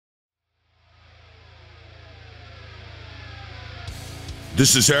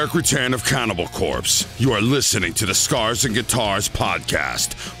This is Eric Rutan of Cannibal Corpse. You are listening to the Scars and Guitars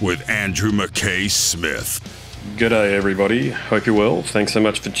podcast with Andrew McKay Smith. G'day everybody, hope you're well. Thanks so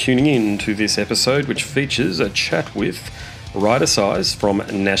much for tuning in to this episode, which features a chat with Ruyter Suys from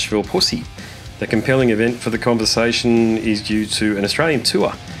Nashville Pussy. The compelling event for the conversation is due to an Australian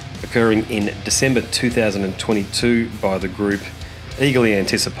tour occurring in December 2022 by the group, eagerly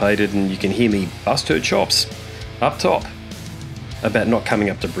anticipated, and you can hear me bust her chops up top about not coming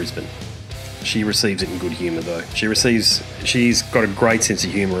up to Brisbane. She receives it in good humour though. She's got a great sense of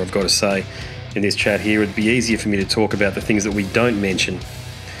humour, I've got to say, in this chat here. It'd be easier for me to talk about the things that we don't mention.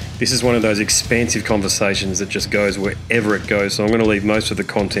 This is one of those expansive conversations that just goes wherever it goes, so I'm going to leave most of the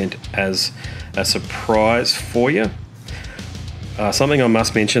content as a surprise for you. Something I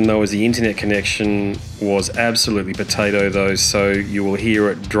must mention though is the internet connection was absolutely potato though, so you will hear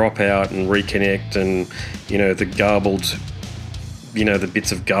it drop out and reconnect, and the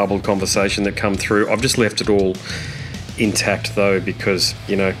bits of garbled conversation that come through. I've just left it all intact though, because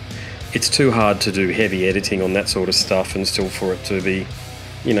it's too hard to do heavy editing on that sort of stuff and still for it to be,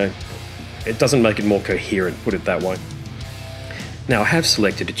 it doesn't make it more coherent, put it that way. Now, I have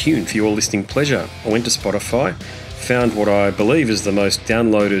selected a tune for your listening pleasure. I went to Spotify, found what I believe is the most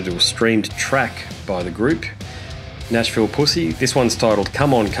downloaded or streamed track by the group, Nashville Pussy. This one's titled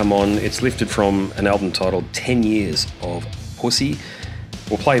Come On, Come On. It's lifted from an album titled 10 Years of Pussy.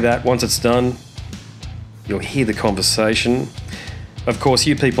 We'll play that. Once it's done, you'll hear the conversation. Of course,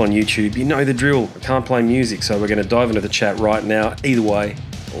 you people on YouTube, you know the drill. I can't play music, so we're going to dive into the chat right now. Either way,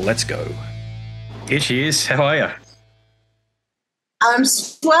 let's go. Here she is. How are you? I'm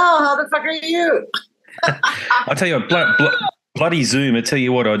swell. How the fuck are you? I'll tell you what, bloody Zoom, I tell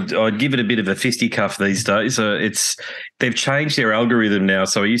you what, I'd give it a bit of a fisticuff these days. They've changed their algorithm now,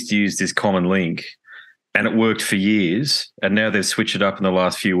 so I used to use this common link, and it worked for years, and now they've switched it up in the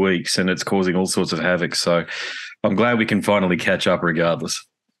last few weeks, and it's causing all sorts of havoc. So I'm glad we can finally catch up regardless.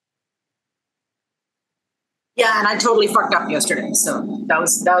 Yeah, and I totally fucked up yesterday, so that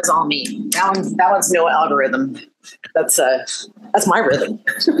was all me. That one's no algorithm. That's my rhythm.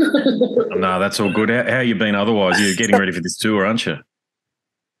 No, that's all good. How you been otherwise? You're getting ready for this tour, aren't you?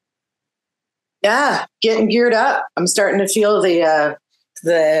 Yeah, getting geared up. I'm starting to feel it's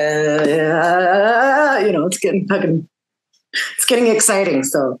getting exciting.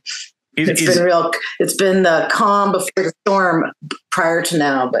 So it's been the calm before the storm prior to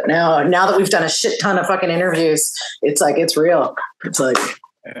now, but now that we've done a shit ton of fucking interviews, it's like it's real. It's like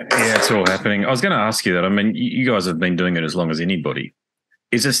yeah, it's all happening. I was going to ask you that. I mean, you guys have been doing it as long as anybody.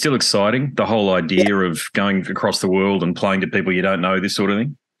 Is it still exciting, the whole idea of going across the world and playing to people you don't know, this sort of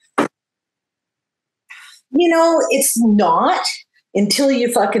thing? It's not until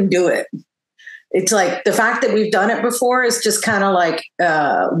you fucking do it. It's like the fact that we've done it before is just kind of like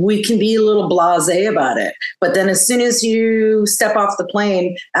we can be a little blasé about it. But then as soon as you step off the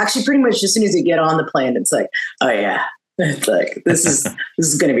plane, actually pretty much as soon as you get on the plane, it's like, oh yeah, it's like this is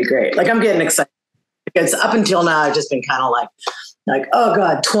going to be great. Like I'm getting excited because up until now I've just been kind of like, oh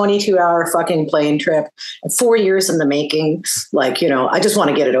God, 22-hour fucking plane trip, 4 years in the making. Like, I just want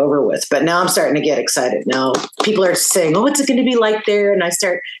to get it over with. But now I'm starting to get excited. Now people are saying, oh, what's it going to be like there? And I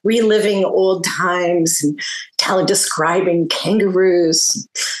start reliving old times and describing kangaroos.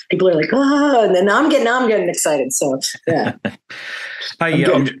 People are like, oh, and then I'm getting excited. So yeah. Hey,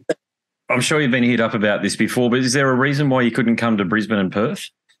 I'm sure you've been hit up about this before, but is there a reason why you couldn't come to Brisbane and Perth?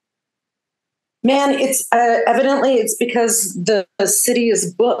 Man, it's evidently it's because the city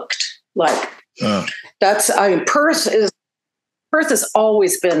is booked. Perth has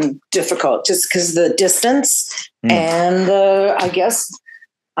always been difficult just because the distance and I guess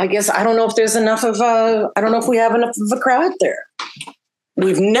I don't know if there's enough of I don't know if we have enough of a crowd there.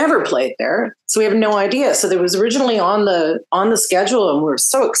 We've never played there, so we have no idea. So there was originally on the schedule, and we were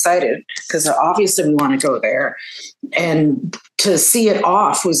so excited because obviously we want to go there. And to see it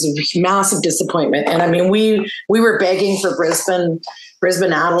off was a massive disappointment. And I mean, we were begging for Brisbane,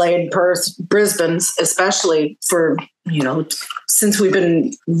 Adelaide, Perth, Brisbane, especially for since we've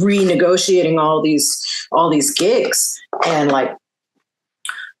been renegotiating all these gigs, and like.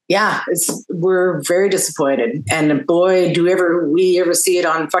 Yeah, we're very disappointed, and boy, do we ever see it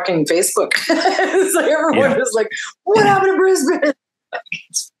on fucking Facebook. So everyone is like, "What happened to Brisbane?"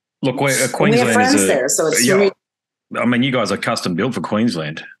 Look, Queensland we have friends there, so it's really. I mean, you guys are custom built for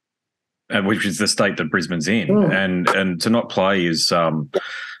Queensland, which is the state that Brisbane's in, and to not play is. I mean,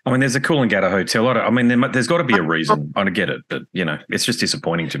 there's a Coolangatta hotel. There's got to be a reason. I don't get it, but it's just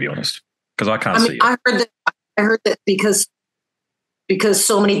disappointing to be honest, because I can't see it. I heard that because because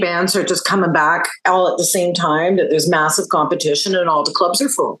so many bands are just coming back all at the same time that there's massive competition and all the clubs are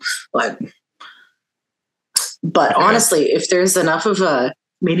full. But honestly, if there's enough of a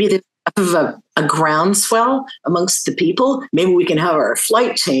groundswell amongst the people, maybe we can have our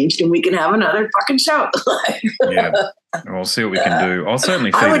flight changed and we can have another fucking show. Yeah, we'll see what we can do. I'll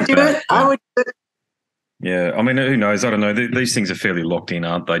certainly feed I would it do back. it. I would do it. Yeah, I mean, who knows? I don't know. These things are fairly locked in,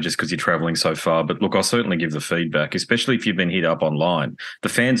 aren't they, just because you're travelling so far? But look, I'll certainly give the feedback, especially if you've been hit up online. The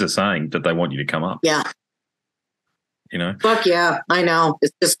fans are saying that they want you to come up. Yeah. You know? Fuck yeah, I know.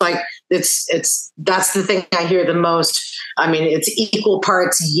 It's just like, that's the thing I hear the most. I mean, it's equal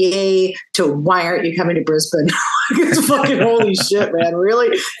parts yay to why aren't you coming to Brisbane? It's fucking holy shit, man.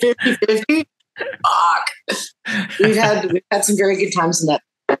 Really? 50-50? Fuck. We've had some very good times in that.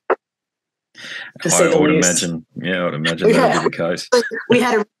 I would imagine. Yeah, I would imagine that would be the case. We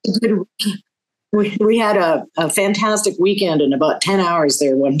had we had a fantastic weekend in about 10 hours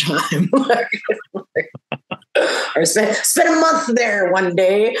there one time. Or spent a month there one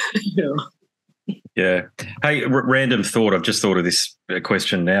day. You know. Yeah. Hey, random thought. I've just thought of this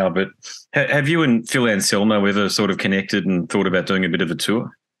question now, but have you and Phil Anselmo ever sort of connected and thought about doing a bit of a tour?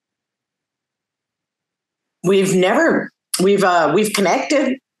 We've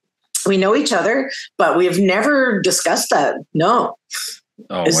connected. We know each other, but we've never discussed that. No.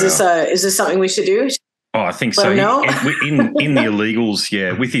 Oh, is this something we should do? Oh, I think so. In the illegals,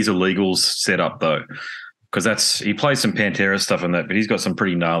 yeah, with his illegals setup though, because he plays some Pantera stuff and that, but he's got some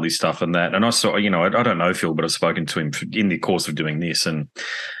pretty gnarly stuff in that. And I saw, I don't know Phil, but I've spoken to him in the course of doing this, and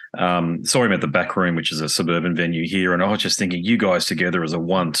saw him at the Back Room, which is a suburban venue here. And I was just thinking, you guys together as a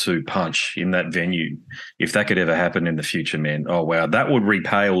 1-2 punch in that venue, if that could ever happen in the future, man, oh wow, that would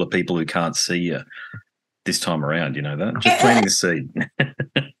repay all the people who can't see you this time around. You know that? Just planting the seed.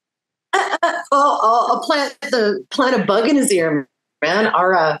 I'll plant a bug in his ear, man.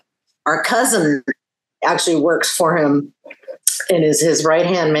 Our cousin actually works for him and is his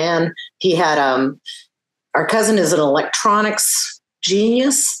right-hand man. He had our cousin is an electronics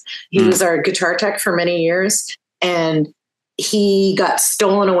genius. He was our guitar tech for many years, and he got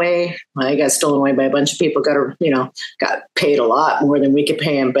stolen away. Well, he got stolen away by a bunch of people. Got paid a lot more than we could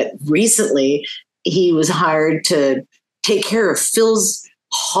pay him. But recently, he was hired to take care of Phil's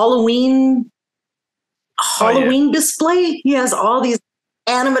Halloween display. He has all these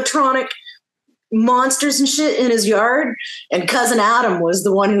animatronic monsters and shit in his yard, and cousin Adam was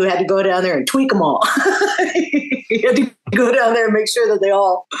the one who had to go down there and tweak them all. He had to go down there and make sure that they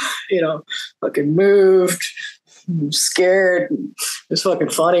all, fucking moved. Scared. It was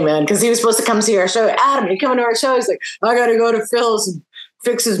fucking funny, man, because he was supposed to come see our show. Adam, you coming to our show? He's like, I gotta go to Phil's and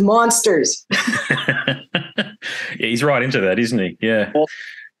fix his monsters. Yeah, he's right into that, isn't he? Yeah,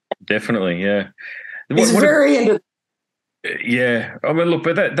 definitely. Yeah, he's very into. Yeah, I mean, look,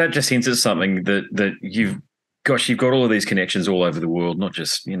 but that just hints at something that you've got all of these connections all over the world, not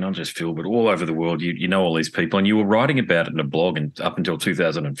just Phil, but all over the world. You know all these people, and you were writing about it in a blog, and up until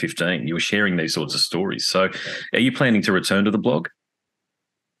 2015, you were sharing these sorts of stories. So, are you planning to return to the blog?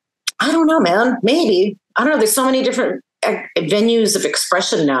 I don't know, man. Maybe. I don't know. There's so many different venues of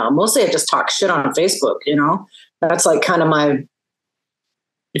expression now. Mostly, I just talk shit on Facebook. That's like kind of my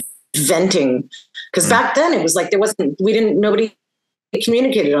venting. Because back then it was like nobody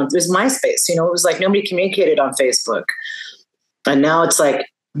communicated on, it was MySpace, it was like nobody communicated on Facebook. And now it's like,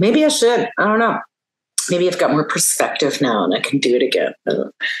 maybe I should, I don't know. Maybe I've got more perspective now and I can do it again.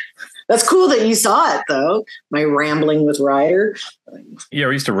 That's cool that you saw it though. My rambling with Ruyter. Yeah,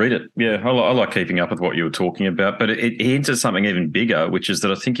 I used to read it. Yeah, I like keeping up with what you were talking about, but it hints at something even bigger, which is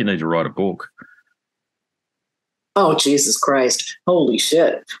that I think you need to write a book. Oh, Jesus Christ. Holy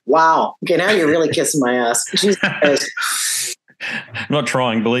shit. Wow. Okay, now you're really kissing my ass. Jesus Christ. I'm not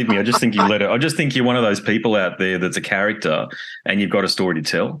trying, believe me. I just think I just think you're one of those people out there that's a character and you've got a story to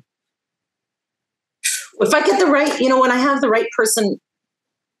tell. If I get the right, when I have the right person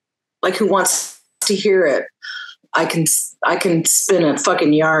like who wants to hear it, I can spin a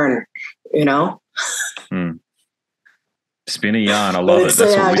fucking yarn, Spin a yarn. I love it.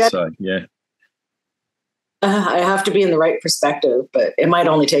 That's what we say. Yeah. I have to be in the right perspective, but it might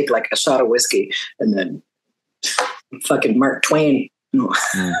only take like a shot of whiskey and then fucking Mark Twain. And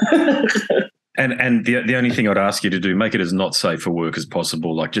the only thing I'd ask you to do, make it as not safe for work as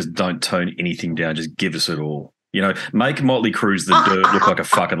possible. Like, just don't tone anything down. Just give us it all. Make Motley Crue's The Dirt look like a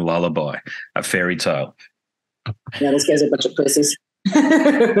fucking lullaby, a fairy tale. Yeah, those guys are a bunch of pussies.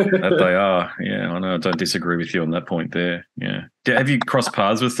 That they are. Yeah, I know. I don't disagree with you on that point there. Yeah. Have you crossed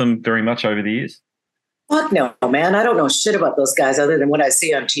paths with them very much over the years? Fuck no, man. I don't know shit about those guys other than what I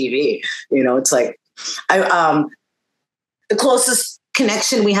see on TV. It's like the closest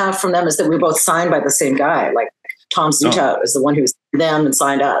connection we have from them is that we were both signed by the same guy. Like Tom Zutat is the one who signed them and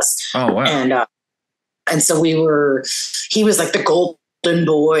signed us. Oh, wow. And so he was like the golden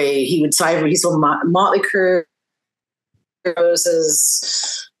boy. He would sign, he's so Motley Crue,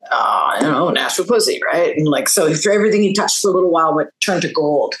 Roses, Nashville Pussy, right? And like, so for everything he touched for a little while, but turned to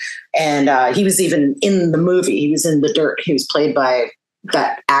gold. And he was even in the movie. He was in The Dirt. He was played by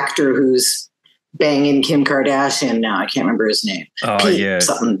that actor who's banging Kim Kardashian now. I can't remember his name. Oh, Pete, yeah.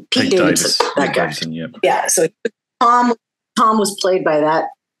 something. Pete Davidson, that guy. Davidson, yep. Yeah. So Tom was played by that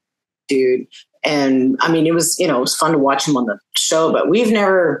dude. And I mean, it was fun to watch him on the show, but we've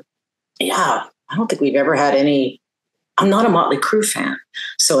never, I don't think we've ever had any. I'm not a Motley Crue fan.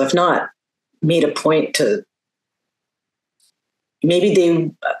 So I've not made a point to,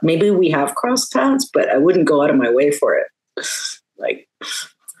 maybe we have crossed paths, but I wouldn't go out of my way for it. Like,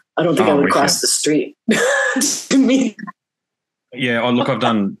 I don't think I would cross the street to meet. Yeah. I'm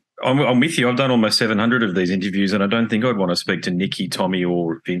with you. I've done almost 700 of these interviews, and I don't think I'd want to speak to Nicky, Tommy,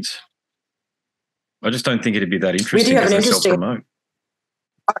 or Vince. I just don't think it'd be that interesting. We do have an interesting. Self-promote.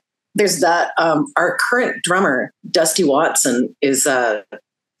 There's that. Our current drummer, Dusty Watson, is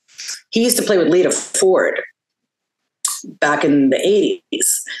he used to play with Lita Ford back in the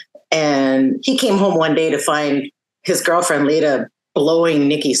 80s, and he came home one day to find his girlfriend Lita blowing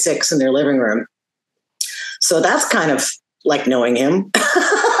Nikki Sixx in their living room. So that's kind of like knowing him.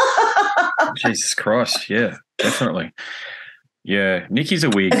 Jesus Christ. Yeah, definitely. Yeah. Nikki's a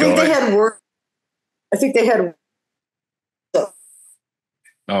weird guy. I think they had.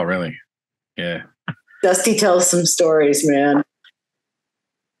 Oh, really? Yeah. Dusty tells some stories, man.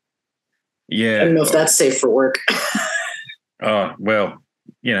 Yeah. I don't know if that's safe for work. Oh, well,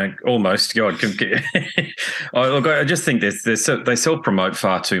 almost. God, I just think they self-promote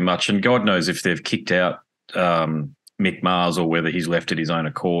far too much, and God knows if they've kicked out Mick Mars or whether he's left at his own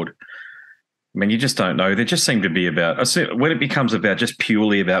accord. I mean, you just don't know. They just seem to be when it becomes about just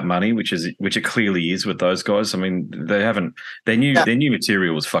purely about money, which it clearly is with those guys. I mean, their new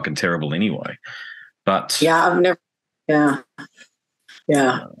material was fucking terrible anyway. But I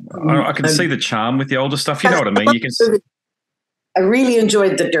can see the charm with the older stuff. You know what I mean? You can. I really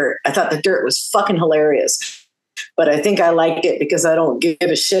enjoyed The Dirt. I thought The Dirt was fucking hilarious, but I think I liked it because I don't give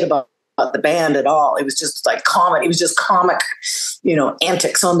a shit about the band at all. It was just like comic. It was just comic,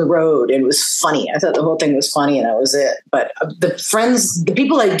 antics on the road. And it was funny. I thought the whole thing was funny, and that was it. But the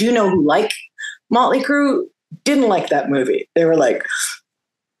people I do know who like Motley Crue didn't like that movie. They were like,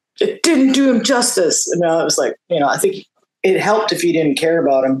 it didn't do him justice. And I was like, I think it helped if you didn't care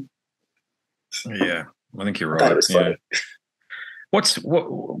about him. Yeah, I think you're right. I thought it was funny.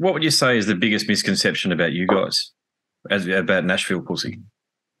 What would you say is the biggest misconception about you guys, about Nashville Pussy?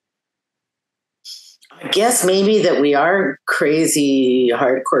 I guess maybe that we are crazy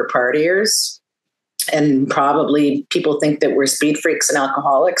hardcore partiers, and probably people think that we're speed freaks and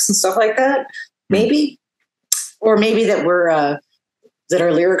alcoholics and stuff like that. Maybe, or maybe that that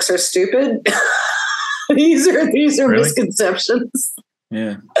our lyrics are stupid. these are really? Misconceptions.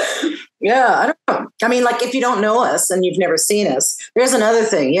 Yeah. Yeah, I don't know. I mean, like, if you don't know us and you've never seen us, there's another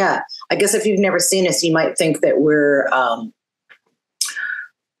thing. Yeah, I guess if you've never seen us, you might think that we're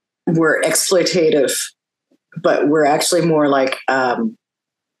exploitative, but we're actually more like I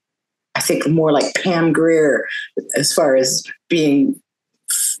think more like Pam Grier as far as being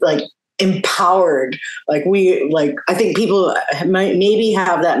like empowered. Like I think people might maybe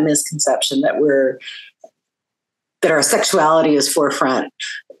have that misconception that our sexuality is forefront,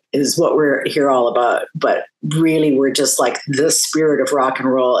 is what we're here all about. But really, we're just like the spirit of rock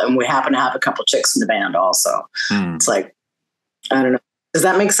and roll, and we happen to have a couple chicks in the band also. It's like, I don't know. Does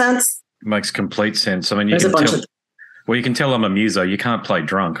that make sense? Makes complete sense. I mean, you can tell I'm a muso. You can't play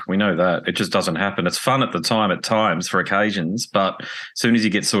drunk. We know that. It just doesn't happen. It's fun at times for occasions, but as soon as you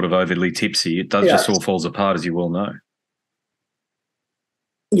get sort of overly tipsy, it does just all falls apart, as you well know.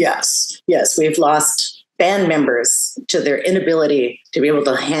 Yes. We've lost band members to their inability to be able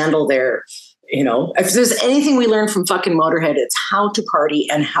to handle their, if there's anything we learned from fucking Motorhead, it's how to party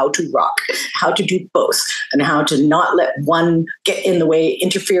and how to rock, how to do both, and how to not let one get in the way,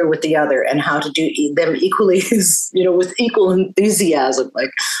 interfere with the other, and how to do them equally, with equal enthusiasm. Like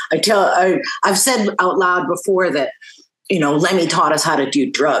I've said out loud before that, Lemmy taught us how to do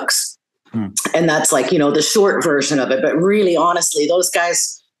drugs. And that's like, the short version of it. But really, honestly, those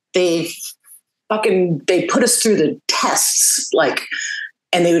guys, they put us through the tests, like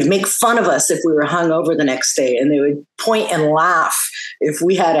and they would make fun of us if we were hungover the next day, and they would point and laugh if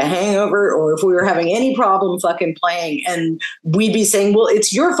we had a hangover or if we were having any problem fucking playing. And we'd be saying, well,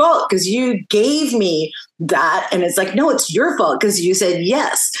 it's your fault because you gave me that. And it's like, no, it's your fault because you said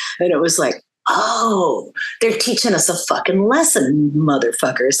yes. And it was like, oh, they're teaching us a fucking lesson,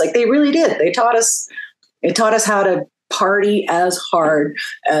 motherfuckers. Like they really did. It taught us how to party as hard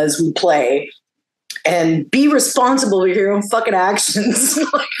as we play and be responsible for your own fucking actions.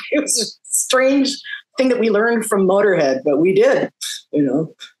 Like, it was a strange thing that we learned from Motorhead, but we did,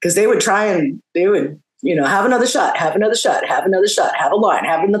 because they would have another shot, have another shot, have another shot, have a line,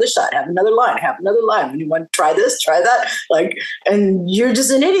 have another shot, have another line, have another line. When you want to try this, try that, and you're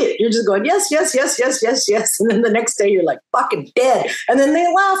just an idiot. You're just going, yes, yes, yes, yes, yes, yes. And then the next day you're like fucking dead. And then they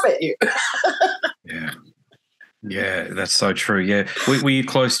laugh at you. Yeah. Yeah, that's so true. Yeah. Were you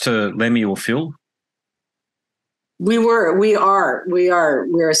close to Lemmy or Phil? We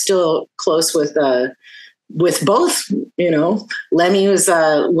are still close with both. Lemmy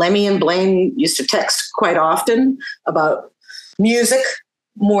and Blaine used to text quite often about music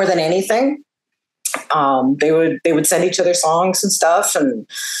more than anything. They would send each other songs and stuff, and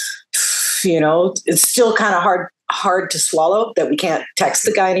it's still kind of hard to swallow that we can't text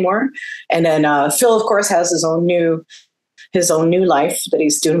the guy anymore. And then Phil, of course, has his own new life that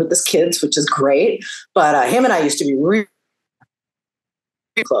he's doing with his kids, which is great. But him and I used to be really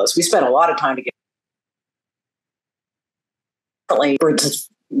close. We spent a lot of time together.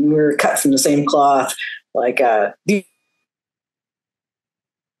 We're cut from the same cloth. Like the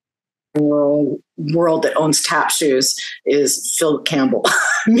world that owns Tap Shoes is Phil Campbell,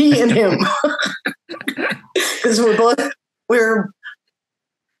 me and him, because we're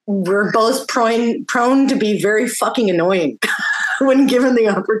both prone to be very fucking annoying when given the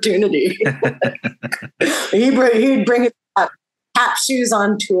opportunity. He'd bring Tap Shoes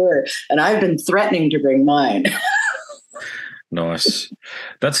on tour, and I've been threatening to bring mine. Nice.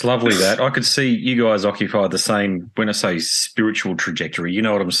 That's lovely. That I could see you guys occupy the same, when I say spiritual trajectory, you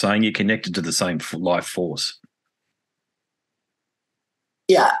know what I'm saying? You're connected to the same life force.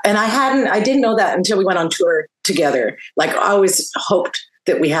 Yeah. And I didn't know that until we went on tour together. Like, I always hoped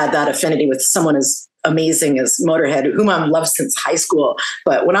that we had that affinity with someone as amazing as Motorhead, whom I've loved since high school.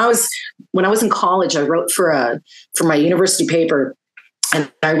 But when I was in college, I wrote for my university paper,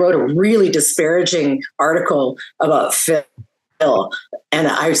 and I wrote a really disparaging article about Phil. And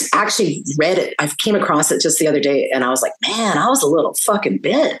I actually read it. I came across it just the other day, and I was like, man, I was a little fucking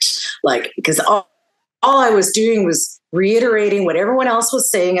bitch. Like, because all I was doing was reiterating what everyone else was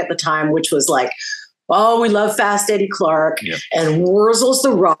saying at the time, which was like, oh, we love Fast Eddie Clark, yep, and Wurzel's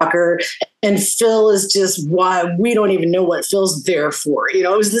the rocker, and Phil is just why we don't even know what Phil's there for. It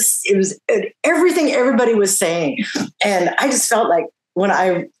was everything everybody was saying. And I just felt like when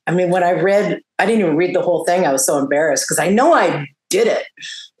I read, I didn't even read the whole thing. I was so embarrassed because I know I did it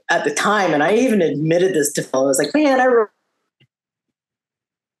at the time. And I even admitted this to Phil. I was like, man, I wrote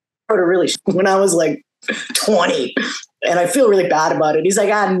a really when I was like 20, and I feel really bad about it. He's like,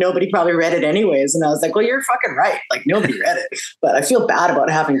 nobody probably read it anyways. And I was like, well, you're fucking right. Like, nobody read it, but I feel bad about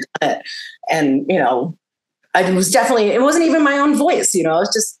having done it. And, it wasn't even my own voice. I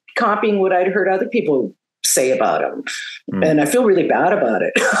was just copying what I'd heard other people say about him. And I feel really bad about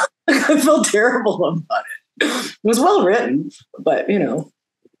it. I feel terrible about it. It was well written, but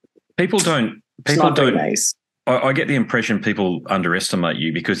people don't nice. I get the impression people underestimate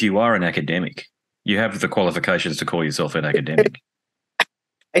you because you are an academic. You have the qualifications to call yourself an academic.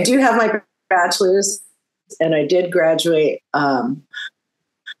 I do have my bachelor's, and I did graduate cum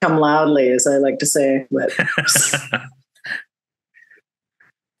loudly, as I like to say, but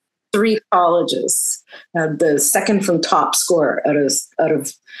 3 colleges, the second from top score out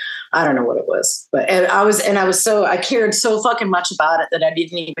of I don't know what it was, but I cared so fucking much about it that I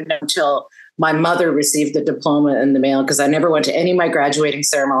didn't even know until my mother received the diploma in the mail, because I never went to any of my graduating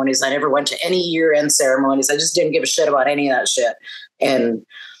ceremonies. I never went to any year-end ceremonies. I just didn't give a shit about any of that shit. And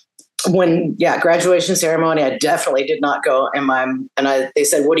when graduation ceremony, I definitely did not go. And they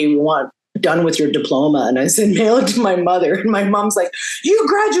said, "What do you want done with your diploma?" And I said, "Mail it to my mother." And my mom's like, "You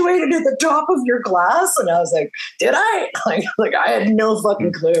graduated at the top of your class?" And I was like, "Did I?" Like I had no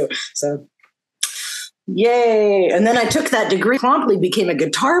fucking clue. So yay. And then I took that degree, promptly became a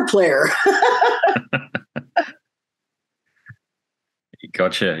guitar player.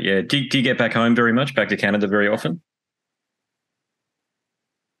 Gotcha. Yeah. Do you get back home very much? Back to Canada very often?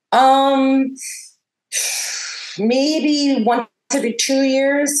 Maybe once every 2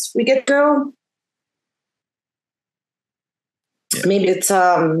 years we get to go. Yeah. Maybe it's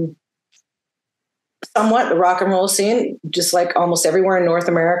somewhat the rock and roll scene, just like almost everywhere in North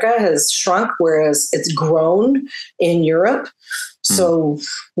America, has shrunk, whereas it's grown in Europe. So,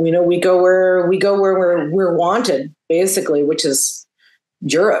 we go where we're wanted, basically, which is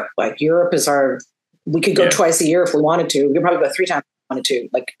Europe. Like Europe is we could go twice a year if we wanted to. We could probably go 3 times if we wanted to,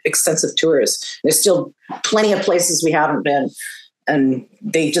 like extensive tours. There's still plenty of places we haven't been. And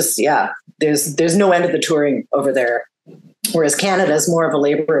they just, there's no end of the touring over there. Whereas Canada is more of a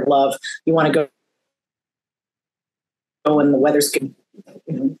labor of love. You want to go when the weather's good.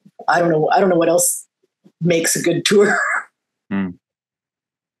 I don't know what else makes a good tour.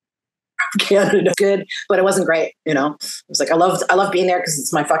 Canada good, but it wasn't great. It was like I love being there because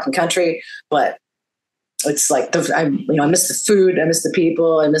it's my fucking country, but it's like I miss the food, I miss the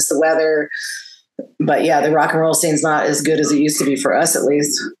people, I miss the weather. But yeah, the rock and roll scene's not as good as it used to be for us, at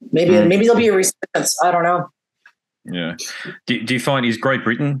least. Maybe there'll be a resurgence. I don't know. Yeah. Do you find is Great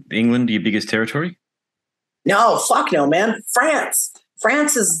Britain, England, your biggest territory? No, fuck no, man.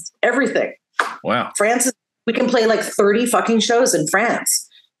 France is everything. Wow. We can play like 30 fucking shows in France.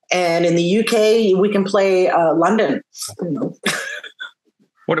 And in the UK, we can play London.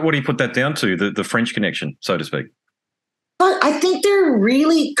 What do you put that down to? The French connection, so to speak. But I think they're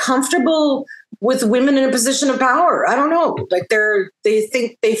really comfortable with women in a position of power. I don't know. Like they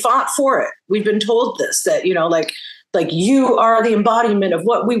think they fought for it. We've been told this, that, like you are the embodiment of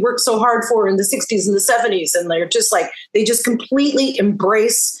what we worked so hard for in the 60s and the 70s. And they're just like, they just completely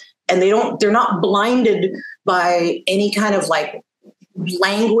embrace, and they're not blinded by any kind of like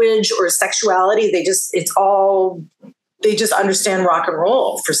language or sexuality. They just understand rock and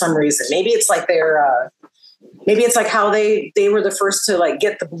roll for some reason. Maybe it's like how they were the first to like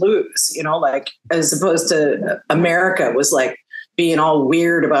get the blues, like as opposed to America was like being all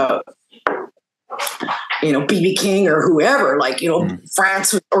weird about, B.B. King or whoever, like,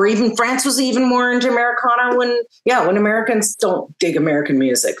 France was even more into Americana when Americans don't dig American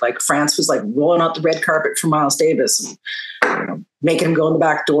music. Like France was like rolling out the red carpet for Miles Davis and, making him go in the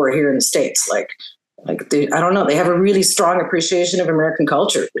back door here in the States. Like I don't know. They have a really strong appreciation of American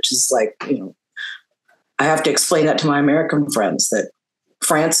culture, which is like, I have to explain that to my American friends that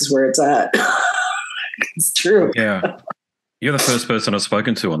France is where it's at. It's true. Yeah. You're the first person I've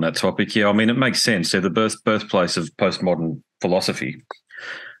spoken to on that topic. Yeah, I mean, it makes sense. They're the birthplace of postmodern philosophy,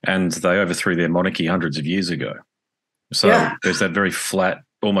 and they overthrew their monarchy hundreds of years ago. So there's that very flat,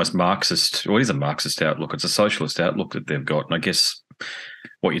 almost Marxist, or it is a Marxist outlook. It's a socialist outlook that they've got. And I guess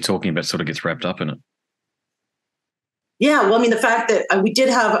what you're talking about sort of gets wrapped up in it. Yeah, well, I mean, the fact that we did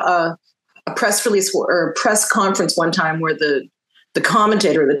have a press release or a press conference one time where the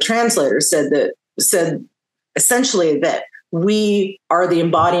commentator, the translator said essentially that we are the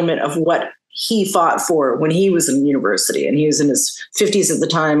embodiment of what he fought for when he was in university, and he was in his 50s at the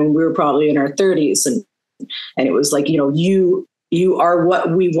time, and we were probably in our 30s. And it was like, you are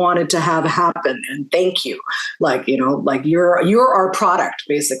what we wanted to have happen. And thank you. Like, like you're our product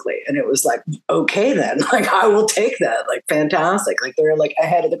basically. And it was like, okay, then like, I will take that. Like, fantastic. Like they're like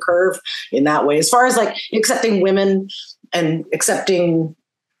ahead of the curve in that way, as far as like accepting women and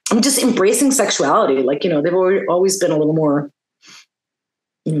just embracing sexuality. Like, they've always been a little more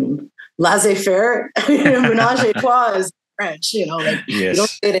laissez-faire. Ménage à trois is French, like you don't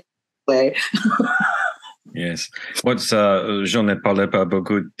say it anyway. Yes. What's je ne parle pas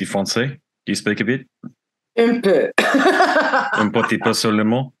beaucoup de français? Do you speak a bit? Un peu. Un petit peu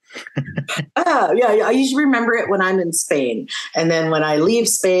seulement. Yeah. I usually remember it when I'm in Spain. And then when I leave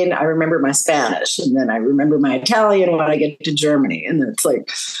Spain, I remember my Spanish. And then I remember my Italian when I get to Germany. And it's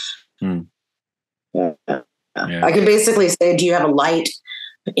like, I can basically say, do you have a light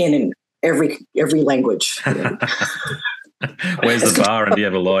in every language? Where's the bar and do you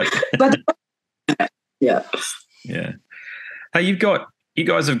have a light? Yeah. Hey, you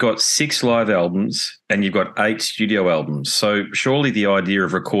guys have got 6 live albums and you've got 8 studio albums. So surely the idea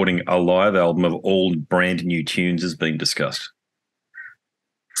of recording a live album of all brand new tunes has been discussed.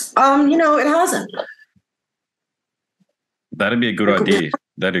 It hasn't. That'd be a good idea.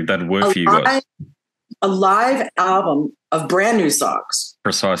 That'd work for you guys. A live album of brand new songs.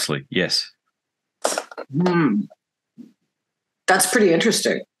 Precisely. Yes. That's pretty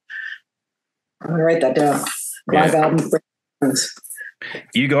interesting. I'm going to write that down. Live album.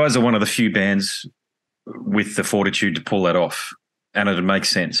 You guys are one of the few bands with the fortitude to pull that off. And it makes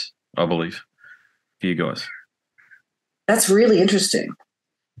sense, I believe, for you guys. That's really interesting.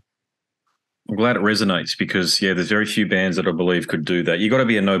 I'm glad it resonates because, there's very few bands that I believe could do that. You got to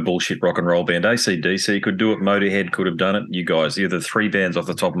be a no bullshit rock and roll band. AC/DC could do it. Motorhead could have done it. You guys, you're the 3 bands off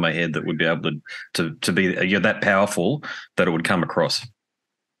the top of my head that would be able to be, you're that powerful that it would come across.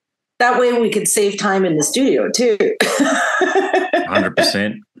 that way we could save time in the studio too.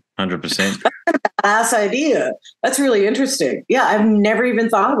 100%. 100%. Ass idea. That's really interesting. Yeah, I've never even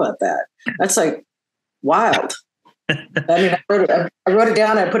thought about that. That's like wild. I mean, I wrote it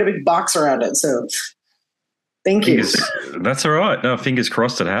down. I put a big box around it. So thank you. That's all right. No, fingers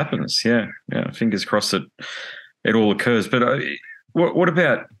crossed it happens. Yeah. Fingers crossed it all occurs. But what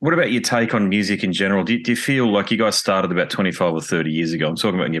about your take on music in general? Do you feel like you guys started about 25 or 30 years ago? I'm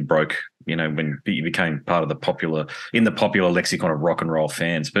talking about when you broke, when you became part of the popular lexicon of rock and roll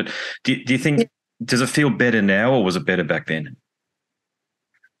fans. But do you think, does it feel better now, or was it better back then?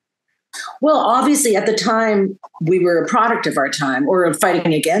 Well, obviously at the time we were a product of our time, or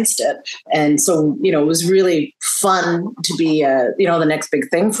fighting against it. And so, it was really fun to be, the next big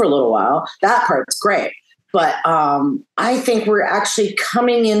thing for a little while. That part's great. But I think we're actually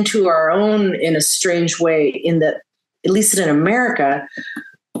coming into our own in a strange way, in that, at least in America,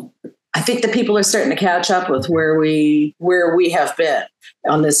 I think that people are starting to catch up with where we have been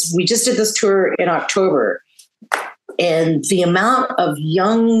on this. We just did this tour in October, and the amount of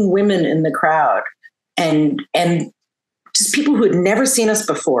young women in the crowd and just people who had never seen us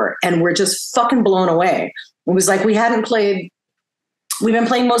before and were just fucking blown away. It was like we've been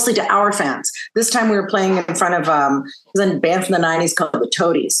playing mostly to our fans. This time we were playing in front of a band from the 90s called the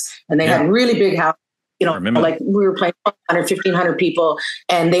Toadies, and they had really big house. Like we were playing 1,500 people,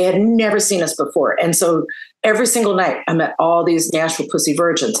 and they had never seen us before. And so every single night I met all these Nashville Pussy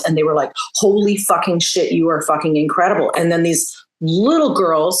virgins, and they were like, holy fucking shit, you are fucking incredible. And then these little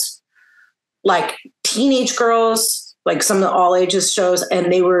girls, like teenage girls, like some of the all ages shows, and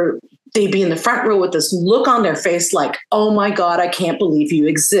they'd be in the front row with this look on their face like, oh my God, I can't believe you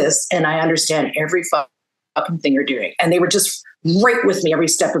exist. And I understand every fucking thing you're doing. And they were just right with me every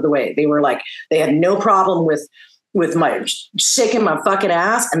step of the way. They were like, they had no problem with my shaking my fucking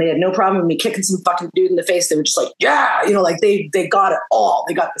ass, and they had no problem with me kicking some fucking dude in the face. They were just like, yeah, like they got it all.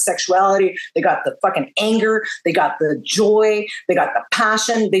 They got the sexuality, they got the fucking anger, they got the joy, they got the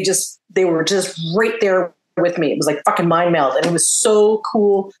passion. They were just right there with me. It was like fucking mind meld. And it was so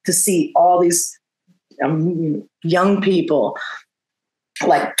cool to see all these young people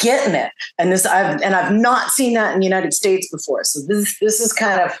like getting it. And I've not seen that in the United States before. So this is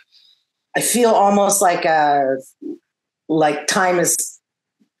kind of, I feel almost like time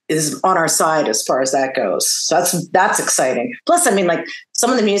is on our side as far as that goes. So that's exciting. Plus, I mean, like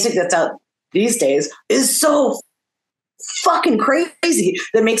some of the music that's out these days is so fucking crazy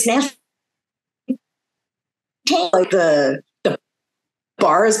that makes Nashville, like the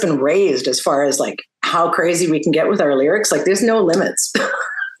bar has been raised as far as like how crazy we can get with our lyrics. Like there's no limits.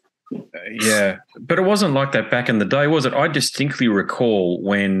 Yeah, but it wasn't like that back in the day, was it? I distinctly recall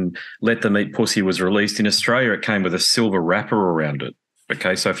when Let Them Eat Pussy was released in Australia, it came with a silver wrapper around it.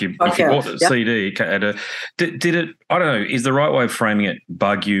 Okay, so if you bought the CD, did it, I don't know, is the right way of framing it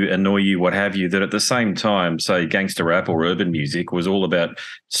bug you, annoy you, what have you, that at the same time, say, gangster rap or urban music was all about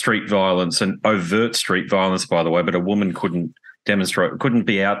street violence and overt street violence, by the way, but a woman couldn't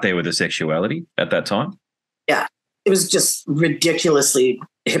be out there with her sexuality at that time? Yeah, it was just ridiculously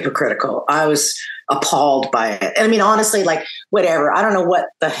hypocritical. I was appalled by it. And I mean, honestly, like, whatever. I don't know what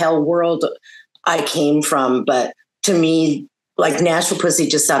the hell world I came from, but to me, like Nashville Pussy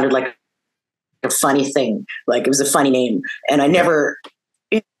just sounded like a funny thing. Like it was a funny name. And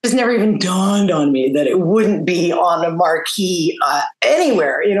it just never even dawned on me that it wouldn't be on a marquee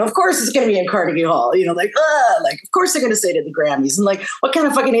anywhere. Of course it's going to be in Carnegie Hall, like of course they're going to say it at the Grammys. And like, what kind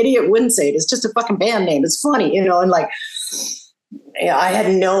of fucking idiot wouldn't say it? It's just a fucking band name. It's funny, and like, I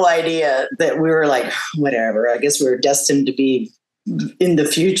had no idea that we were like, whatever, I guess we were destined to be in the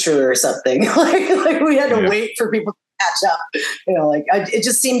future or something. like we had to wait for people catch up, it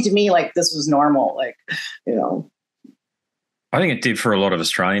just seemed to me like this was normal, I think it did for a lot of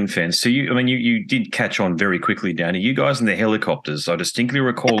Australian fans. So you did catch on very quickly, Danny. You guys in the helicopters, I distinctly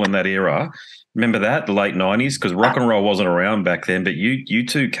recall in that era, remember that, the late 90s, because rock and roll wasn't around back then, but you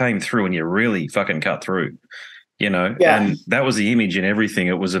two came through and you really fucking cut through. And that was the image and everything.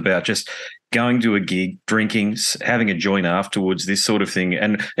 It was about just going to a gig, drinking, having a joint afterwards, this sort of thing.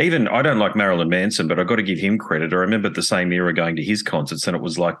 And even, I don't like Marilyn Manson, but I've got to give him credit. I remember the same era going to his concerts and it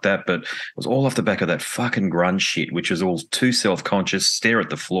was like that, but it was all off the back of that fucking grunge shit, which was all too self-conscious, stare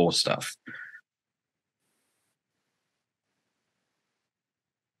at the floor stuff.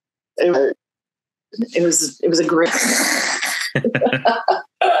 It was a great...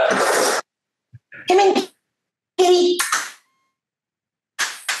 Come in, kitty.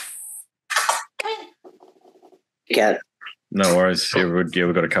 Get it. No worries. Yeah,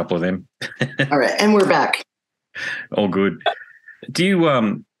 we've got a couple of them. All right, and we're back. All good. Do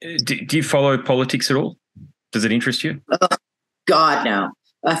you Do you follow politics at all? Does it interest you? God, no.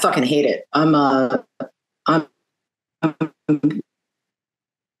 I fucking hate it.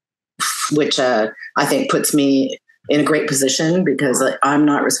 Which I think puts me in a great position because I'm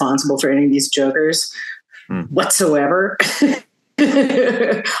not responsible for any of these jokers whatsoever.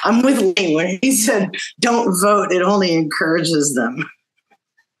 I'm with Lee when he said, "Don't vote; it only encourages them."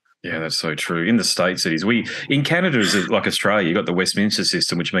 Yeah, that's so true. In the States, it is. In Canada, is like Australia, you've got the Westminster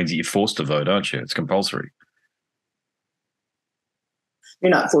system, which means that you're forced to vote, aren't you? It's compulsory.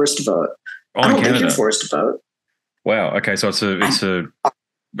 You're not forced to vote. I don't think you're forced to vote. Wow. Okay, so it's a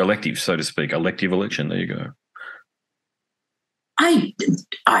elective, so to speak, elective election. There you go. I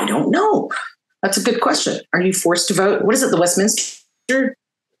don't know. That's a good question. Are you forced to vote? What is it? The Westminster?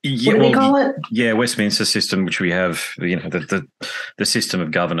 Yeah, what do we call it? Yeah, Westminster system, which we have, the system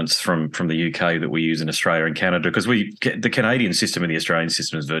of governance from the UK that we use in Australia and Canada, because the Canadian system and the Australian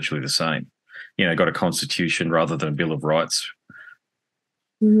system is virtually the same. Got a constitution rather than a Bill of Rights.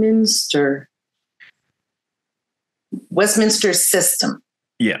 Westminster system.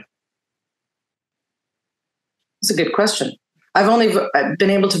 Yeah. It's a good question. I've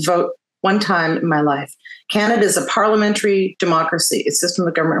been able to vote one time in my life. Canada is a parliamentary democracy. Its system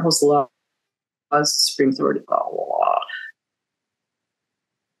of government holds the law as the supreme authority. Blah, blah, blah.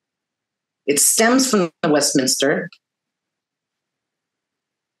 It stems from the Westminster.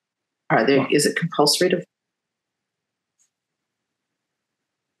 Is it compulsory to?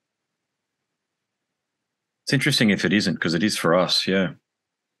 It's interesting if it isn't, because it is for us, yeah.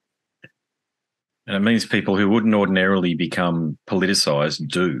 And it means people who wouldn't ordinarily become politicized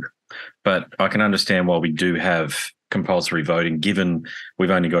do. But I can understand why we do have compulsory voting, given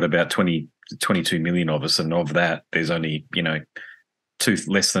we've only got about 22 million of us, and of that, there's only,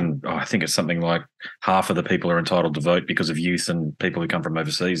 less than, I think it's something like half of the people are entitled to vote because of youth and people who come from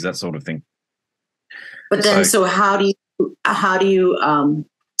overseas, that sort of thing. But then, so how do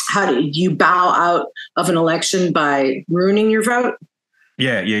you bow out of an election by ruining your vote?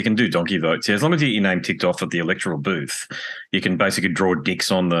 Yeah, you can do donkey votes. Yeah, as long as you get your name ticked off at the electoral booth, you can basically draw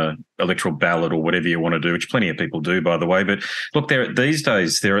dicks on the electoral ballot or whatever you want to do, which plenty of people do, by the way. But look, these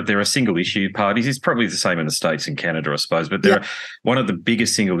days there are single issue parties. It's probably the same in the States and Canada, I suppose. But there are one of the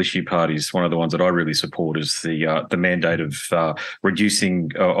biggest single issue parties. One of the ones that I really support is the mandate of removing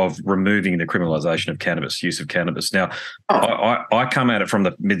the criminalisation of cannabis, use of cannabis. Now, I come at it from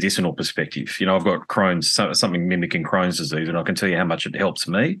the medicinal perspective. I've got Crohn's, something mimicking Crohn's disease, and I can tell you how much it helps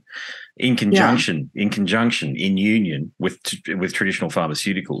me. In union with traditional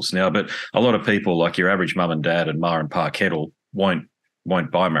pharmaceuticals. Now, but a lot of people, like your average mum and dad and ma and pa kettle, won't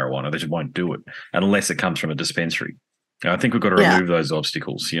buy marijuana. They just won't do it unless it comes from a dispensary. I think we've got to remove those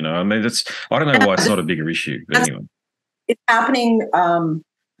obstacles. I mean, I don't know why it's not a bigger issue. But anyway, it's happening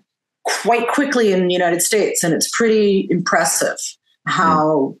quite quickly in the United States, and it's pretty impressive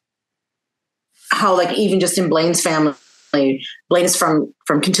how like even just in Blaine's family. Blaine is from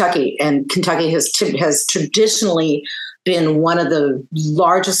Kentucky, and Kentucky has traditionally been one of the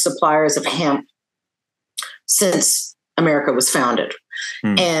largest suppliers of hemp since America was founded,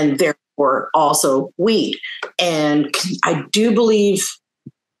 and therefore also weed. And I do believe,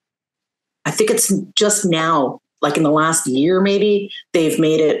 I think it's just now, like in the last year, maybe they've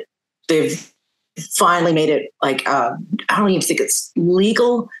finally made it like, I don't even think it's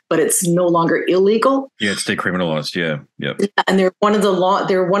legal, but it's no longer illegal. Yeah, it's decriminalized. Yeah. Yep. And they're one of the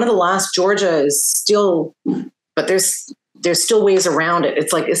last. Georgia is still, but there's still ways around it.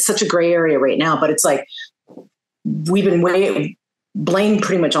 It's like, it's such a gray area right now, but it's like, Blaine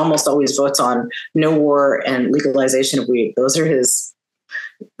pretty much almost always votes on no war and legalization of weed. Those are his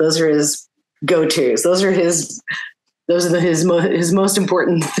go-tos. Those are his most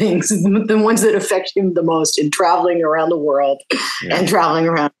important things, the ones that affect him the most in traveling around the world and traveling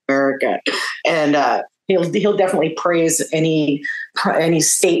around America. And he'll definitely praise any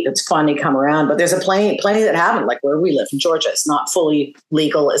state that's finally come around. But there's plenty that haven't, like where we live in Georgia. It's not fully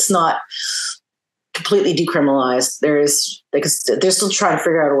legal. It's not completely decriminalized. They're still trying to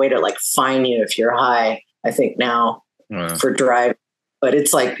figure out a way to like fine you if you're high, I think now for driving. But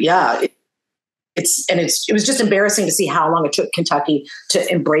it's like, it was just embarrassing to see how long it took Kentucky to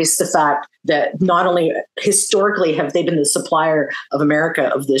embrace the fact that not only historically have they been the supplier of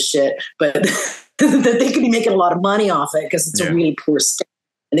America of this shit, but that they could be making a lot of money off it because it's a really poor state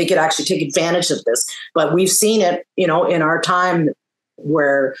and they could actually take advantage of this. But we've seen it, in our time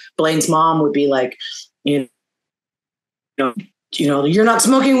where Blaine's mom would be like, you're not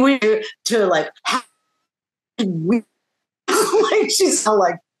smoking weed, to like, like she's not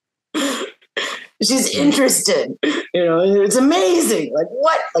like, she's interested. It's amazing. Like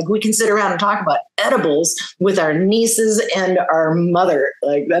what? Like we can sit around and talk about edibles with our nieces and our mother.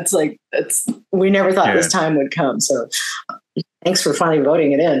 That's we never thought this time would come. So thanks for finally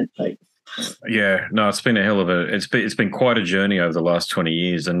voting it in. Yeah, no, it's been a hell of it's been quite a journey over the last 20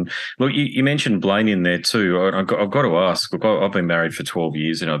 years. And look, you mentioned Blaine in there too. I've got to ask, look, I've been married for 12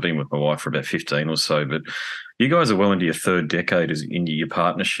 years and I've been with my wife for about 15 or so, but you guys are well into your third decade into your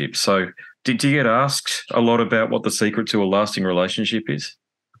partnership. So do you get asked a lot about what the secret to a lasting relationship is?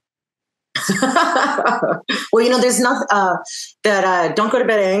 Well, there's nothing that don't go to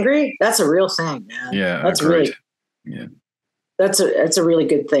bed angry. That's a real thing, man. Yeah, that's agreed. Really, that's a really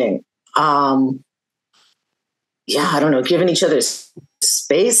good thing. I don't know, giving each other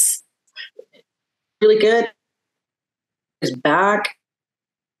space, really good. His back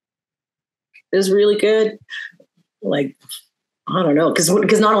is really good. Like, I don't know, because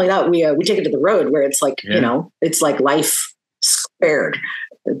not only that, we take it to the road where it's like, it's like life squared.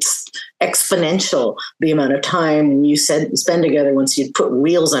 It's exponential, the amount of time you spend together once you put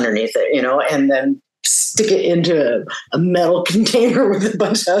wheels underneath it, and then stick it into a metal container with a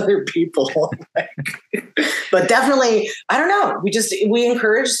bunch of other people. But definitely, I don't know. We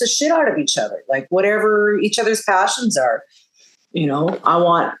encourage the shit out of each other, like whatever each other's passions are. I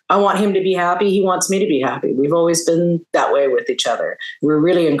want him to be happy. He wants me to be happy. We've always been that way with each other. We're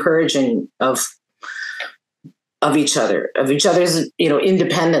really encouraging of each other's,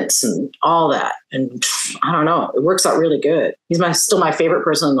 independence and all that. And I don't know, it works out really good. He's still my favorite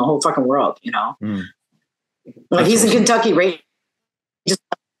person in the whole fucking world, Like he's in Kentucky, right? He just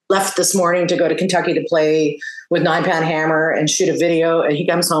left this morning to go to Kentucky to play with 9 Pound Hammer and shoot a video. And he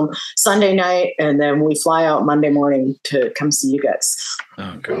comes home Sunday night and then we fly out Monday morning to come see you guys.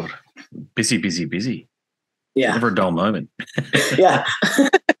 Oh God. Busy, busy, busy. Yeah. Never a dull moment. Yeah.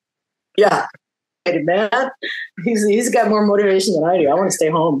 Yeah. Man, he's got more motivation than I do. I want to stay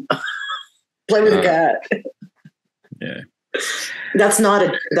home, play with a cat. Yeah, that's not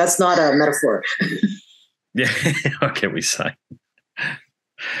a metaphor. Yeah, I get what you're saying.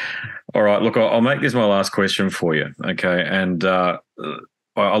 All right, look, I'll make this my last question for you, okay? And I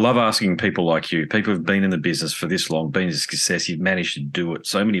love asking people like you, people who've been in the business for this long, been a success, you've managed to do it.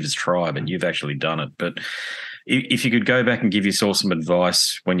 So many of us try, but you've actually done it. But if you could go back and give yourself some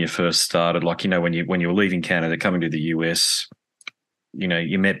advice when you first started, like, when you were leaving Canada, coming to the US,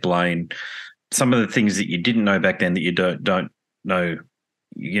 you met Blaine, some of the things that you didn't know back then that you don't know,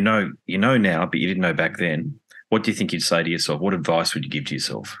 you know now, but you didn't know back then, what do you think you'd say to yourself? What advice would you give to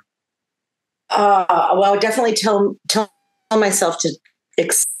yourself? Well, I would definitely tell myself to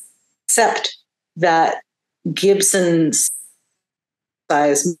accept that Gibson's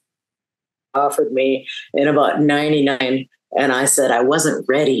size offered me in about 99, and I said I wasn't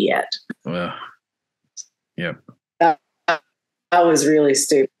ready yet. Well, yeah. That was really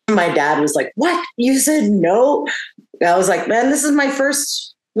stupid. My dad was like, "What? You said no?" I was like, "Man, this is my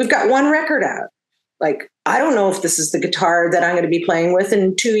first. We've got one record out. Like, I don't know if this is the guitar that I'm going to be playing with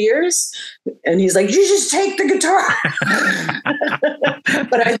in 2 years." And he's like, "You just take the guitar."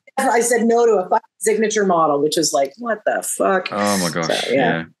 But I said no to a fucking signature model, which is like, what the fuck? Oh my gosh. So,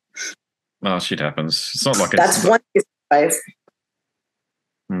 yeah. Oh, shit happens. It's not like that's one advice.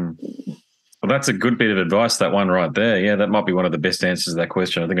 Well, that's a good bit of advice, that one right there. Yeah, that might be one of the best answers to that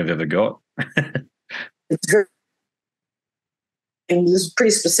question I think I've ever got. It's very, and it's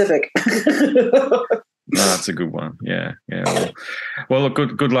pretty specific. No, that's a good one. Yeah. Well, look,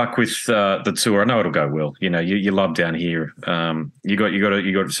 good luck with the tour. I know it'll go well. You love down here. You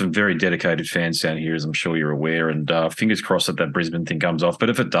got some very dedicated fans down here, as I'm sure you're aware. And fingers crossed that Brisbane thing comes off. But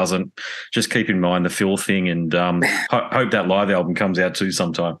if it doesn't, just keep in mind the Phil thing, and hope that live album comes out too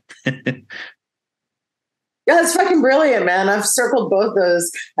sometime. Yeah, that's fucking brilliant, man. I've circled both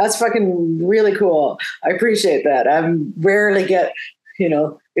those. That's fucking really cool. I appreciate that. I rarely get,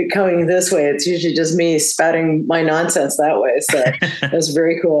 it coming this way. It's usually just me spouting my nonsense that way. So that's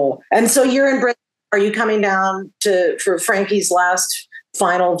very cool. And so you're in Brisbane. Are you coming down for Frankie's last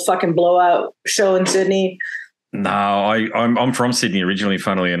final fucking blowout show in Sydney? No, I'm from Sydney originally,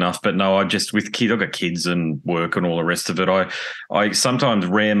 funnily enough, but no, I've got kids and work and all the rest of it. I sometimes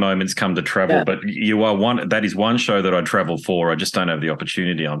rare moments come to travel, but that is one show that I travel for. I just don't have the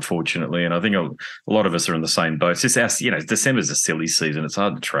opportunity, unfortunately. And I think a lot of us are in the same boat. It's just December's a silly season. It's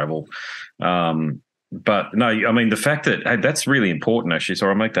hard to travel. But no, I mean, the fact that that's really important, actually. So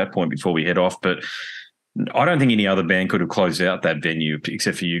I'll make that point before we head off. But I don't think any other band could have closed out that venue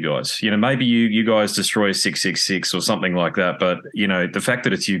except for you guys. Maybe you guys destroy 666 or something like that. But, the fact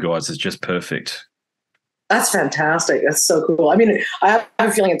that it's you guys is just perfect. That's fantastic. That's so cool. I mean, I have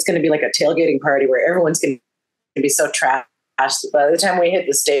a feeling it's going to be like a tailgating party where everyone's going to to be so trash. By the time we hit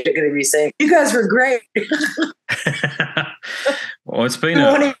the stage, they're going to be saying, "You guys were great." Well, it's been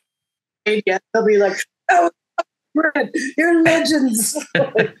they'll be like, "Oh, you're legends."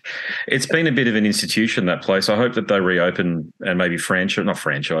 It's been a bit of an institution, that place. I hope that they reopen and maybe not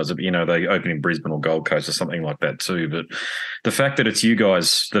franchise it, but, they open in Brisbane or Gold Coast or something like that too. But the fact that it's you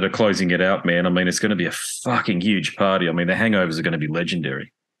guys that are closing it out, man, I mean, it's going to be a fucking huge party. I mean, the hangovers are going to be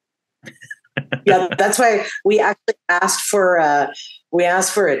legendary. Yeah, that's why we actually asked for a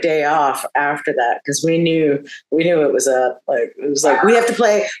day off after that, because we knew it was like we have to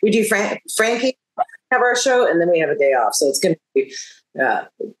play. We do Frankie have our show, and then we have a day off, so it's gonna be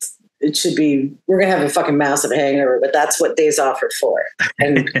it should be, we're gonna have a fucking massive hangover, but that's what days off are for,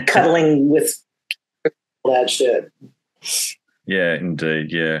 and cuddling with all that shit. Yeah,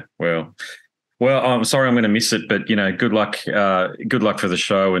 indeed. Yeah. Well, I'm sorry I'm going to miss it, but, good luck. Good luck for the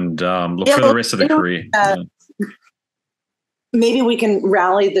show, and for the rest of the career. Maybe we can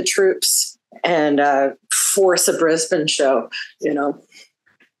rally the troops and force a Brisbane show,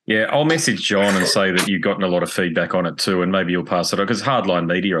 Yeah, I'll message John and say that you've gotten a lot of feedback on it too, and maybe you'll pass it on, because Hardline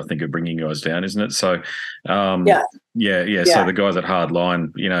Media, I think, are bringing you guys down, isn't it? So, yeah. So the guys at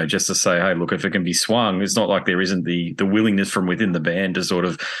Hardline, just to say, hey, look, if it can be swung, it's not like there isn't the willingness from within the band to sort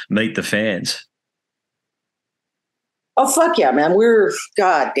of meet the fans. Oh, fuck yeah, man. We're,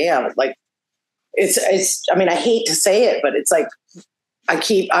 God damn, like, it's, I mean, I hate to say it, but it's like, now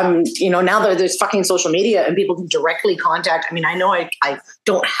that there's fucking social media and people can directly contact. I mean, I know I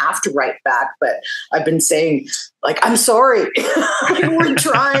don't have to write back, but I've been saying, like, I'm sorry. We're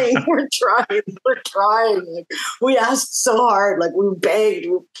trying. Like, we asked so hard. Like, we begged,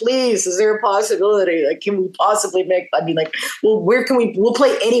 please, is there a possibility? Like, can we possibly we'll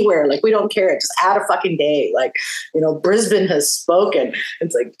play anywhere. Like, we don't care. Just add a fucking day. Like, Brisbane has spoken.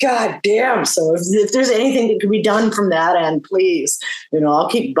 It's like, God damn. So if there's anything that can be done from that end, please, I'll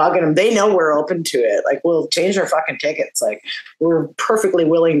keep bugging them. They know we're open to it. Like, we'll change our fucking tickets. Like, we're perfectly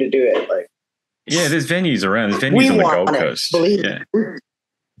willing to do it. Like, yeah, there's venues around. There's venues on the Gold Coast. Believe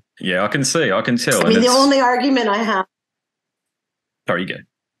Yeah, I can see. I can tell. I mean, the only argument I have. Sorry, you go.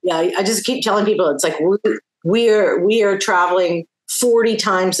 Yeah, I just keep telling people, it's like we are traveling 40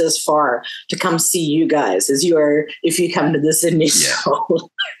 times as far to come see you guys as you are if you come to the Sydney show.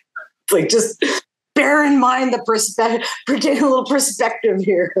 Like, just bear in mind the perspective, take a little perspective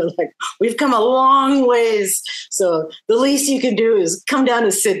here. Like, we've come a long ways, so the least you can do is come down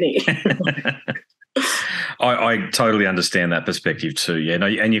to Sydney. I totally understand that perspective too. Yeah, no,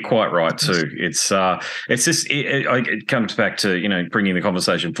 and you're quite right too. It's just it comes back to bringing the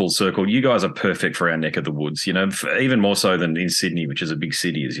conversation full circle. You guys are perfect for our neck of the woods. Even more so than in Sydney, which is a big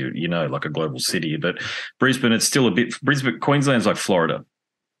city, as like a global city. But Brisbane, it's still a bit. Queensland's like Florida.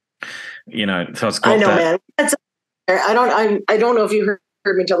 So it's got I know, man. I don't know if you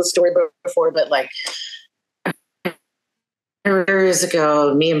heard me tell the story before, but like years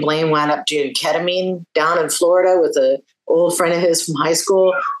ago, me and Blaine wound up doing ketamine down in Florida with an old friend of his from high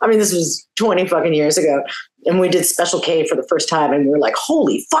school. I mean, this was 20 fucking years ago. And we did Special K for the first time. And we were like,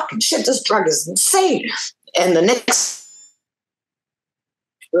 holy fucking shit, this drug is insane. And the next,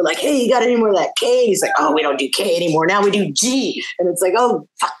 we're like, hey, you got any more of that K? He's like, oh, we don't do K anymore. Now we do G. And it's like, oh,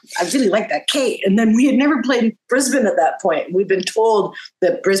 fuck, I really like that K. And then we had never played Brisbane at that point. We've been told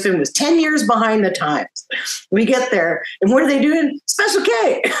that Brisbane was 10 years behind the times. We get there, and what are they doing? Special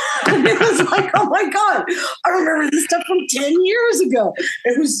K. And it was like, oh my God, I remember this stuff from 10 years ago.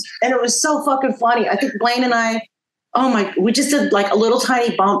 It was so fucking funny. I think Blaine and I, we just did like a little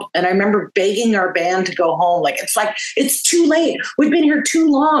tiny bump. And I remember begging our band to go home. Like, it's too late. We've been here too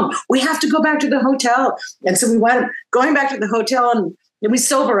long. We have to go back to the hotel. And so we wound up going back to the hotel, and we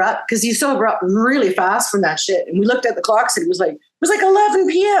sober up, because you sober up really fast from that shit. And we looked at the clocks, and it was like 11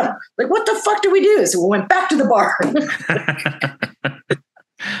 p.m. Like, what the fuck did we do? So we went back to the bar.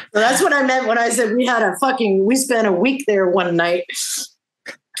 So that's what I meant when I said we spent a week there one night.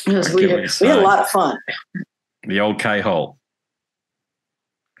 We had a lot of fun. The old K-hole.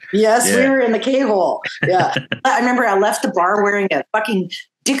 Yes, we were in the K-hole. Yeah. I remember I left the bar wearing a fucking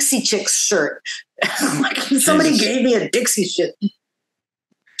Dixie Chicks shirt. Like, somebody gave me a Dixie shit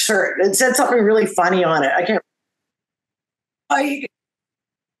shirt. It said something really funny on it. I can't.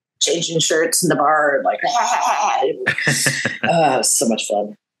 Changing shirts in the bar, like, so much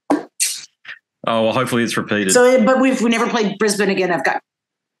fun. Oh, well, hopefully it's repeated. So, but we never played Brisbane again. I've got.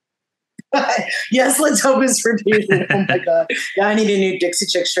 Yes, let's hope it's repeated. Oh my God. Yeah, I need a new Dixie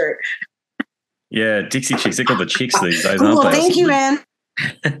Chick shirt. Yeah, Dixie Chicks. They're called the Chicks these days, cool, aren't they? Thank you, man.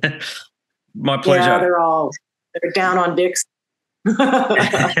 My pleasure. Yeah, they're down on Dixie.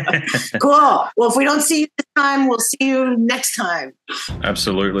 Cool. Well, if we don't see you this time, we'll see you next time.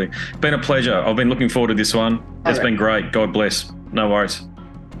 Absolutely. Been a pleasure. I've been looking forward to this one. It's been great. God bless. No worries.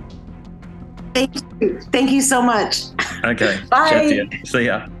 Thank you. Thank you so much. Okay. Bye. Chat to you. See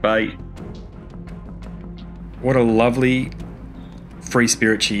ya. Bye. What a lovely free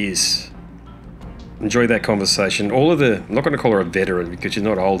spirit she is. Enjoy that conversation. I'm not going to call her a veteran because she's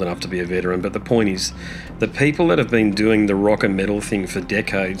not old enough to be a veteran, but the point is, the people that have been doing the rock and metal thing for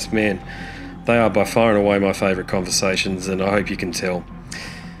decades, man, they are by far and away my favourite conversations, and I hope you can tell.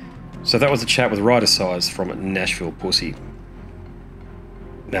 So that was a chat with Ruyter Suys from Nashville Pussy.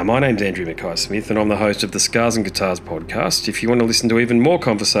 Now, my name's Andrew Mackay-Smith, and I'm the host of the Scars and Guitars podcast. If you want to listen to even more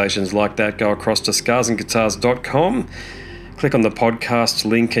conversations like that, go across to scarsandguitars.com. Click on the podcast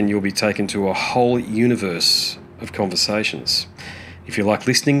link and you'll be taken to a whole universe of conversations. If you like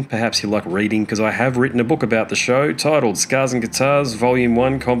listening, perhaps you like reading, because I have written a book about the show titled Scars and Guitars Volume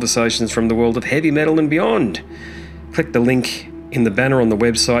 1 Conversations from the World of Heavy Metal and Beyond. Click the link in the banner on the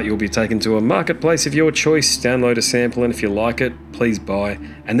website. You'll be taken to a marketplace of your choice. Download a sample, and if you like it, please buy.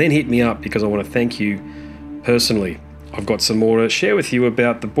 And then hit me up, because I want to thank you personally. I've got some more to share with you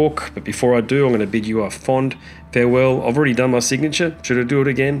about the book, but before I do, I'm going to bid you a fond farewell. I've already done my signature. Should I do it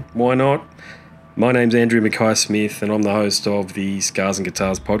again? Why not? My name's Andrew Mackay-Smith, and I'm the host of the Scars and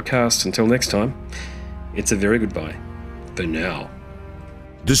Guitars podcast. Until next time, it's a very goodbye for now.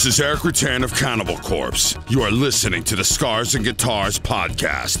 This is Eric Rutan of Cannibal Corpse. You are listening to the Scars and Guitars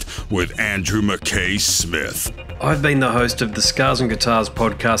podcast with Andrew Mackay-Smith. I've been the host of the Scars and Guitars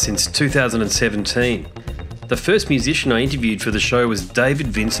podcast since 2017. The first musician I interviewed for the show was David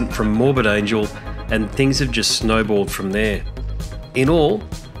Vincent from Morbid Angel, and things have just snowballed from there. In all,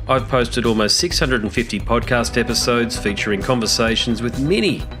 I've posted almost 650 podcast episodes featuring conversations with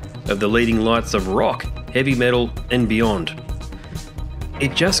many of the leading lights of rock, heavy metal, and beyond.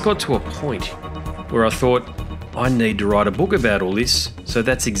 It just got to a point where I thought, I need to write a book about all this, so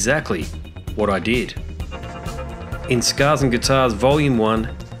that's exactly what I did. In Scars and Guitars Volume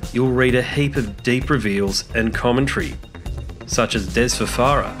 1, you'll read a heap of deep reveals and commentary, such as Des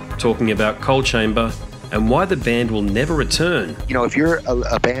Fafara talking about Coal Chamber and why the band will never return. You know, if you're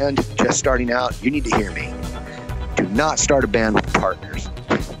a band just starting out, you need to hear me. Do not start a band with partners.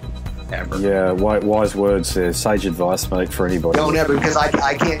 Ever. Yeah, wise words there. Sage advice, mate, for anybody. Don't ever, because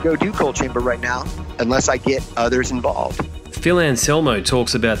I can't go do Coal Chamber right now unless I get others involved. Phil Anselmo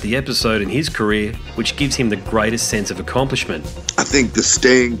talks about the episode in his career which gives him the greatest sense of accomplishment. I think the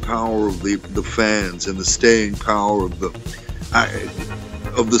staying power of the fans and the staying power of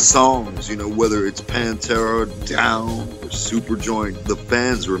the songs, you know, whether it's Pantera, Down, or Superjoint, the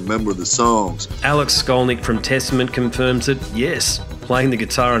fans remember the songs. Alex Skolnick from Testament confirms that, yes, playing the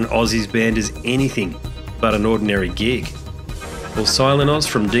guitar in Ozzy's band is anything but an ordinary gig. Will Silent Oz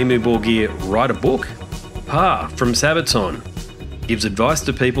from Dimmu Borgir write a book? Pa from Sabaton gives advice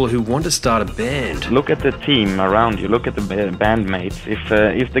to people who want to start a band. Look at the team around you, look at the bandmates.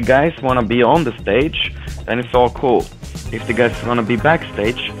 If the guys want to be on the stage, then it's all cool. If the guys want to be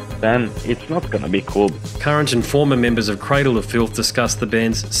backstage, then it's not going to be cool. Current and former members of Cradle of Filth discuss the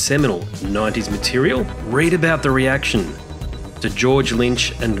band's seminal 90s material. Read about the reaction to George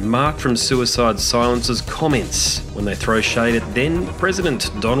Lynch and Mark from Suicide Silence's comments when they throw shade at then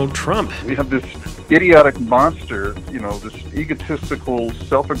President Donald Trump. We have this idiotic monster, you know, this egotistical,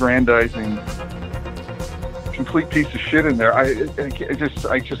 self-aggrandizing, complete piece of shit in there. I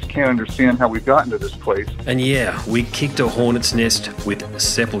just can't understand how we've gotten to this place. And yeah, we kicked a hornet's nest with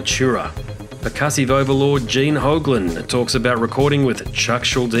Sepultura. Percussive overlord Gene Hoglan talks about recording with Chuck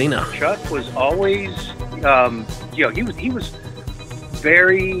Schuldiner. Chuck was always, he was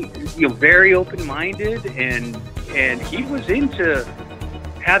very open-minded, and he was into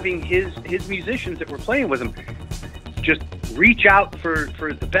having his musicians that were playing with him just reach out for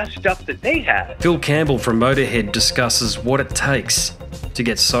the best stuff that they had. Phil Campbell from Motorhead discusses what it takes to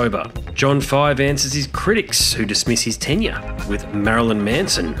get sober. John Five answers his critics who dismiss his tenure with Marilyn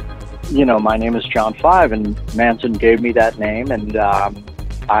Manson. You know, my name is John Five, and Manson gave me that name, and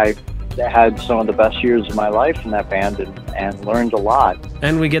I had some of the best years of my life in that band and learned a lot.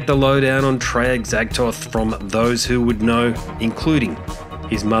 And we get the lowdown on Treyarch Zagtoth from those who would know, including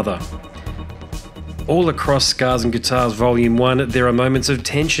his mother. All across Scars and Guitars Volume 1, there are moments of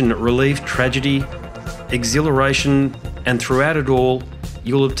tension, relief, tragedy, exhilaration, and throughout it all,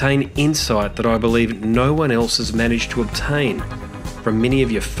 you'll obtain insight that I believe no one else has managed to obtain from many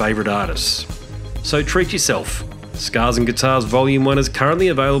of your favourite artists. So treat yourself. Scars and Guitars Volume 1 is currently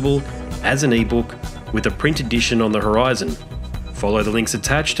available as an ebook with a print edition on the horizon. Follow the links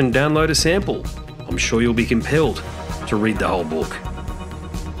attached and download a sample I'm sure you'll be compelled to read the whole book.